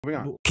Moving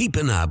on.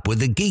 Keeping up with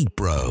the Geek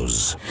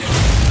Bros.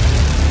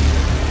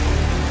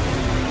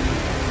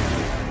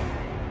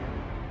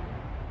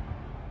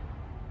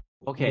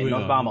 Okay,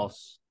 nos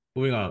vamos.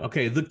 Moving on.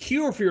 Okay, the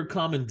cure for your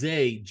common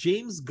day.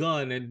 James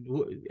Gunn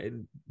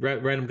and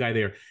random guy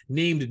there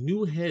named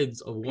new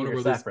heads of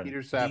Warner Brothers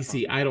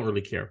DC. I don't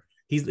really care.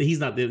 He's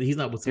not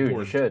what's Dude, important.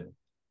 You should.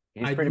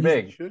 He's pretty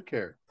big. You should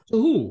care.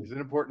 So who? He's an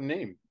important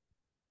name.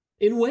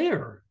 In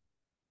where?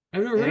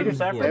 I've never heard of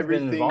him before.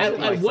 Everything.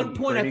 At one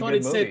point, I thought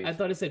it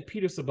said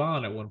Peter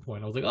Saban. At one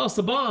point, I was like, "Oh,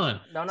 Saban."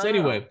 So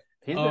anyway,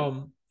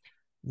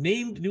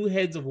 named new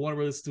heads of Warner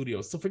Brothers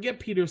Studios. So forget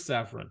Peter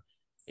Safran.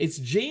 It's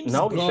James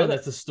Gunn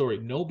that's the story.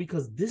 No,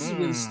 because this is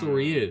what the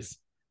story is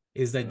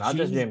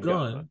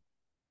that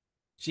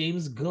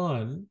James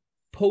Gunn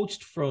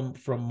poached from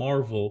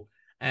Marvel.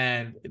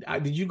 And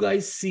did you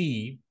guys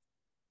see?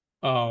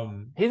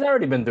 He's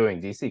already been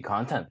doing DC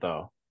content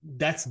though.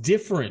 That's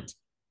different.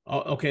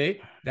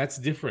 Okay, that's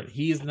different.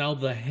 He is now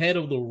the head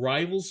of the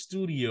rival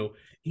studio.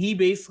 He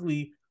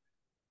basically,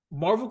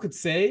 Marvel could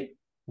say,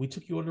 "We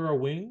took you under our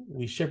wing,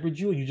 we shepherded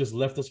you, and you just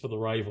left us for the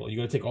rival. You're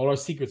going to take all our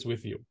secrets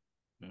with you."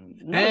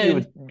 No,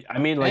 it's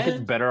a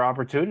better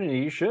opportunity.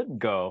 You should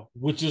go.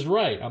 Which is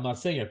right. I'm not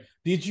saying it.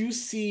 Did you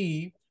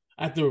see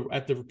at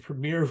the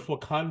premiere of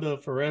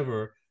Wakanda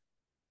Forever,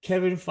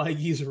 Kevin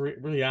Feige's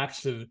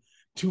reaction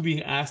to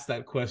being asked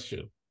that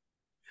question,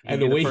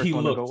 and the way he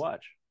looked? Go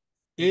watch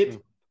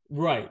it.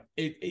 Right.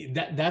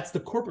 That's the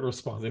corporate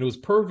response, and it was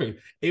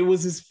perfect. It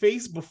was his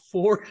face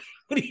before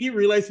when he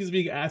realized he was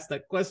being asked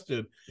that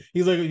question.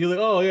 He's like,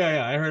 "Oh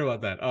yeah, I heard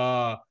about that.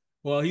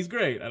 Well, he's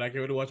great, and I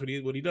can't wait to watch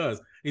what he does."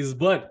 He says,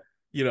 "But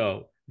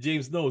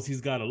James knows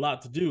he's got a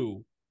lot to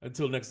do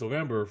until next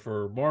November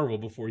for Marvel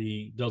before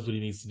he does what he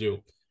needs to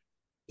do."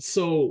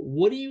 So,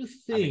 what do you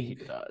think? I mean, he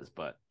does,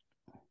 but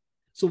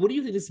so what do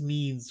you think this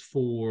means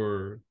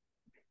for?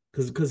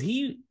 Because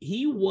he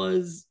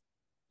was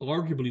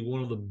arguably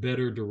one of the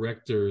better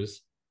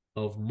directors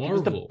of Marvel. He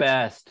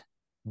was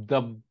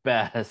the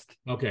best.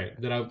 Okay,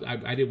 that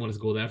I didn't want to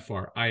go that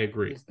far. I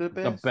agree. He's the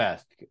best. The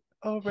best. He's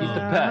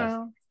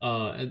the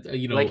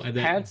best.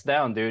 Hands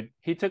down, dude.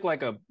 He took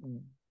like a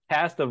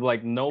cast of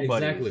like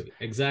nobodies.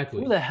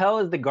 Exactly. Who the hell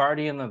is the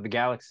Guardian of the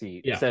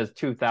Galaxy? Yeah. It says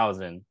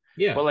 2000.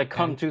 Yeah. But like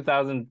come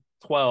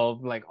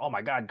 2012, like, oh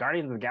my God,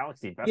 Guardians of the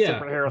Galaxy, best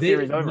superhero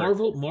series ever.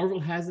 Marvel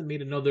hasn't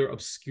made another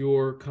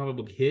obscure comic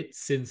book hit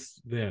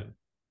since then.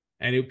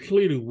 And it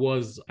clearly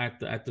was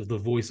at the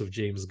voice of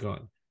James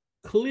Gunn.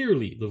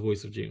 Clearly the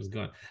voice of James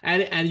Gunn.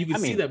 And you can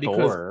see that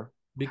because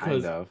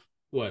kind of.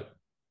 What?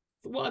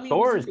 Well, I mean,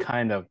 Thor is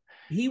kind of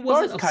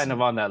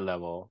on that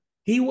level.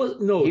 He was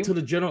to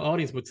the general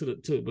audience, but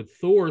but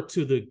Thor,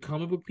 to the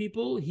comic book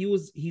people,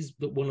 he's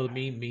one of the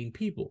main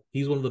people.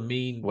 He's one of the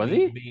main. Was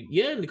he?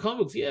 Yeah, in the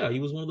comics, yeah,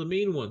 he was one of the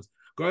main ones.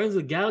 Guardians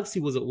of the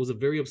Galaxy was a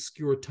very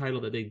obscure title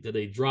that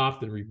they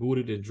dropped and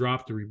rebooted and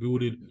dropped and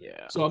rebooted.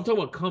 Yeah. So I'm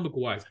talking about comic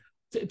wise.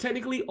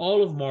 Technically,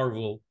 all of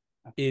Marvel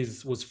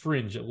was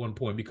fringe at one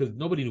point because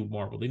nobody knew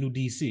Marvel. They knew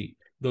DC,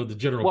 the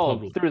general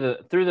public. Through the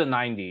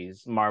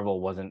 90s,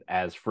 Marvel wasn't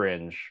as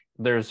fringe.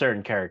 There are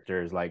certain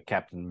characters like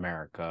Captain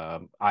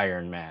America,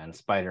 Iron Man,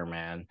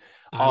 Spider-Man,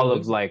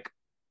 because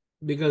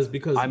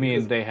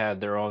they had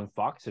their own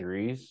Fox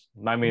series.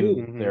 I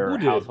mean, their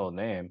household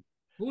name.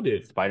 Who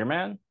did?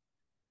 Spider-Man?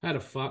 Had a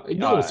Fox?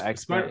 No,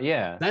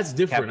 yeah, that's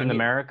different. Captain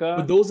America,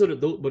 but those are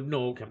but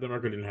no, Captain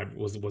America didn't have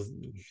was not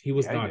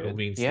the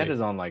main. He had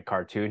his own like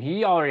cartoon.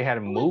 He already had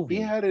a movie.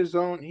 He had his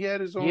own. He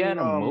had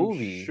a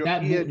movie.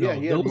 Those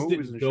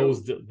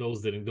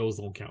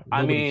don't count.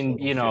 I mean,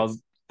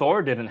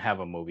 Thor didn't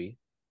have a movie.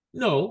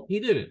 No, he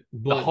didn't.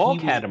 But the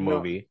Hulk had a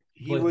movie.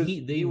 He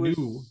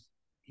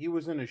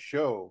was in a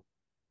show.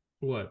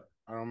 What?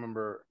 I don't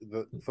remember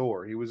the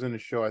Thor. He was in a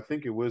show. I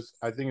think it was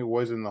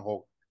in the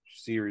Hulk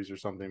series or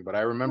something, but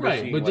I remember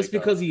seeing, but just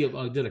because he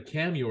did a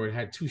cameo or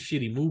had two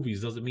shitty movies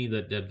doesn't mean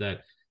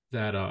that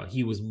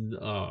he was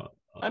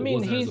I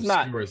mean, he's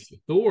not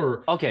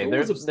Thor. Okay,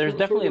 there's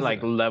definitely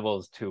like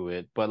levels to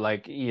it, but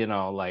like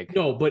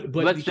no, but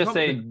let's just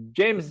say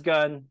James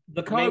Gunn,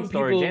 the main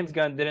story, James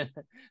Gunn didn't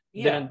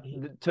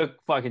took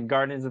fucking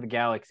Guardians of the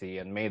Galaxy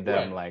and made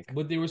them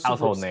but they were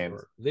household names.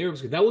 They were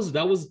that was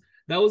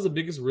the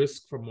biggest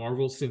risk for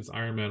Marvel since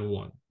Iron Man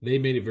 1. They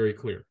made it very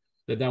clear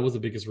that was the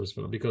biggest risk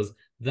for them because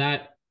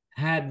that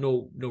had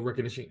no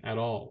recognition at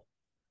all,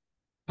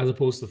 as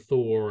opposed to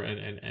Thor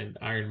and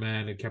Iron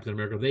Man and Captain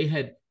America. They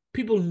had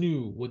people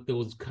knew what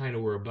those kind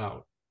of were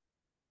about.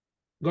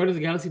 Guardians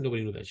of the Galaxy,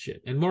 nobody knew that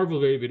shit. And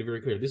Marvel very, very,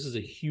 very clear. This is a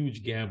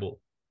huge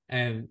gamble,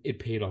 and it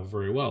paid off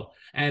very well.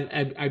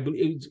 And I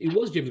believe it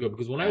was James Gunn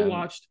because when I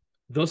watched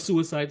The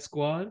Suicide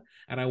Squad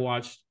and I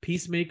watched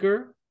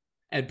Peacemaker.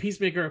 And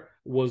Peacemaker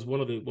was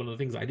one of the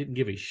things I didn't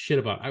give a shit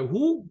about.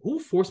 Who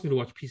forced me to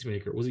watch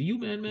Peacemaker? Was it you,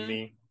 man?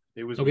 Me.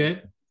 It was okay.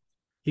 Me.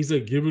 He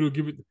said, "Give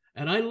it,"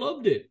 and I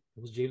loved it.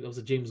 That was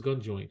a James Gunn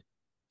joint.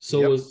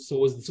 So was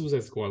the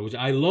Suicide Squad, which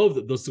I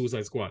loved. The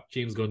Suicide Squad,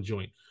 James Gunn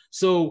joint.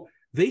 So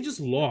they just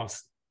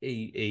lost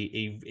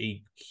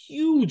a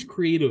huge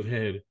creative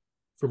head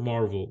for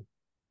Marvel.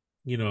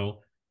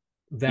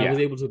 that was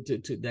able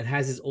to that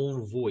has his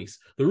own voice.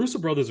 The Russo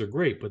brothers are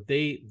great, but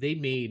they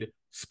made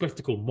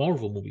spectacle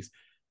Marvel movies.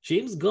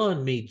 James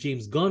Gunn made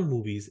James Gunn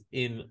movies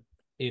in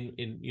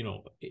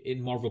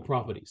Marvel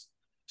properties.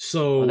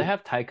 So they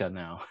have Taika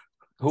now.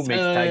 Who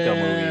makes Taika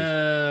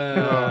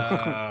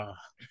movies?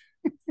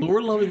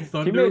 Thor: Love and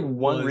Thunder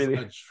was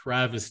a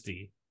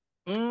travesty.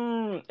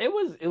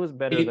 It was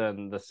better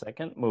than the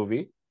second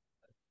movie.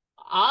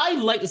 I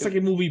like the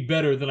second movie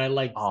better than I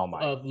liked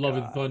Love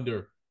and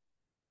Thunder.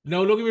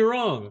 No, don't get me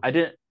wrong. I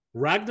didn't.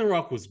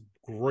 Ragnarok was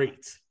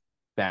great.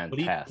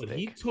 Fantastic. But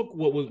he took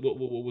what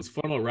was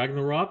fun about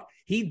Ragnarok.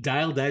 He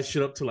dialed that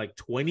shit up to like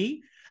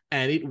 20,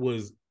 and it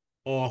was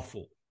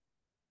awful.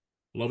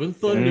 Love and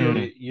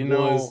Thunder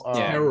was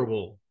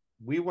terrible.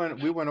 We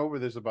went over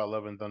this about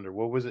Love and Thunder.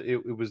 What was it?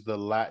 It was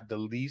the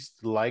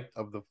least liked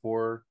of the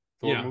 4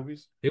 Thor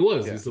movies. It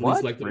was. Yeah. It's the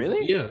least liked.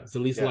 Really? Yeah, it's the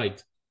least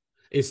liked.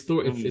 It's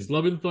Thor. It's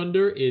Love and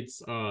Thunder.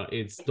 It's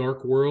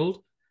Dark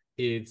World.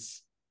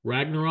 It's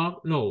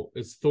Ragnarok. No,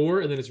 it's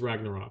Thor, and then it's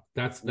Ragnarok.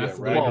 That's the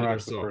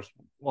Ragnarok's the first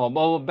one.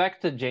 Well,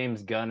 back to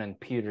James Gunn and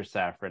Peter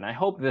Safran. I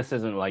hope this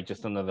isn't like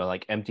just another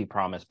like empty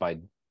promise by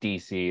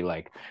DC,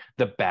 like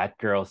the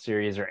Batgirl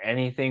series or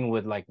anything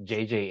with like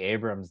J.J.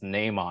 Abrams'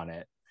 name on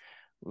it.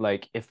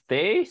 Like if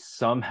they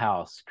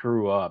somehow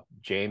screw up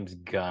James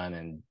Gunn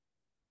and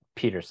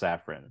Peter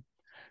Safran,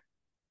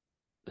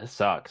 this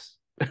sucks.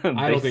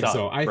 I don't think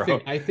so.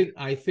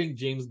 I think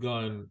James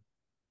Gunn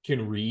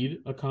can read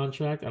a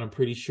contract, and I'm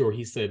pretty sure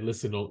he said,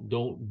 "Listen,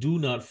 do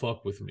not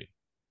fuck with me."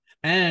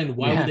 And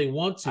why would they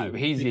want to?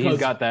 He's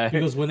got that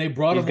because when they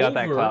brought him over, he's got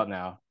that clout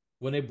now.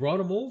 When they brought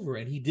him over,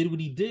 and he did what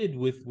he did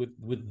with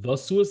the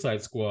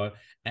Suicide Squad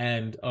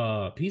and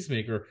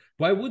Peacemaker,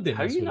 why would they?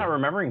 How are you not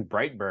remembering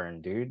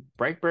Brightburn, dude?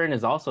 Brightburn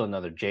is also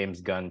another James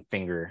Gunn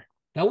finger.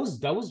 That was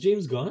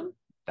James Gunn.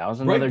 That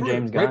was another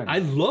James Gunn. I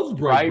love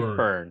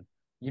Brightburn.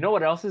 You know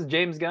what else is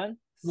James Gunn?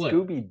 What?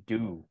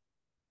 Scooby-Doo.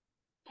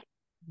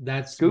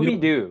 That's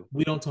Scooby-Doo.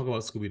 We don't talk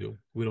about Scooby-Doo.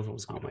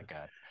 Oh my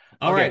god.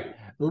 All right,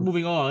 we're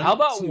moving on. How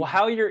about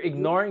how you're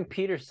ignoring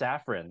Peter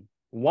Safran?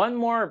 One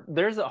more.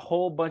 There's a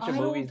whole bunch of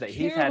movies that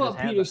he's had his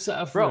hands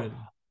on. Bro,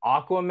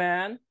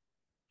 Aquaman,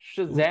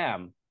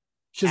 Shazam.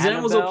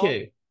 Shazam was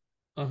okay.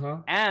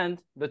 And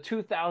the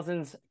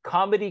 2000s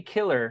comedy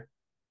killer,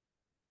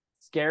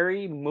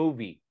 Scary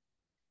Movie.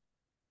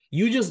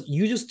 You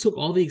just took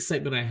all the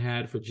excitement I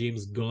had for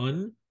James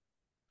Gunn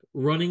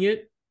running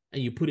it,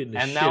 and you put it in the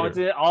shitter. And now it's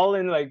all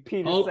in like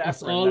Peter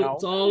Safran.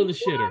 It's all in the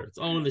shitter. It's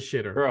all in the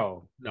shitter.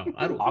 Bro. No,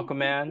 I don't.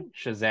 Aquaman,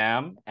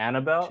 Shazam,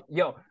 Annabelle.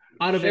 Yo,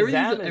 out of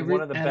Shazam is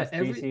one of the best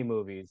DC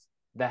movies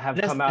that have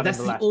come out in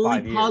the last 5 years. That's the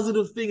only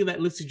positive thing in that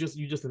list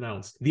you just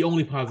announced. The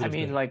only positive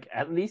thing. Like,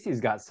 at least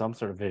he's got some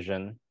sort of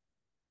vision.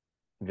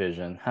 You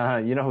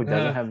know who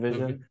doesn't have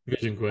vision?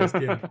 Vision Quest,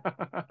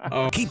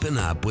 yeah. Keeping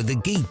up with the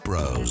Geek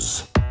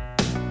Bros.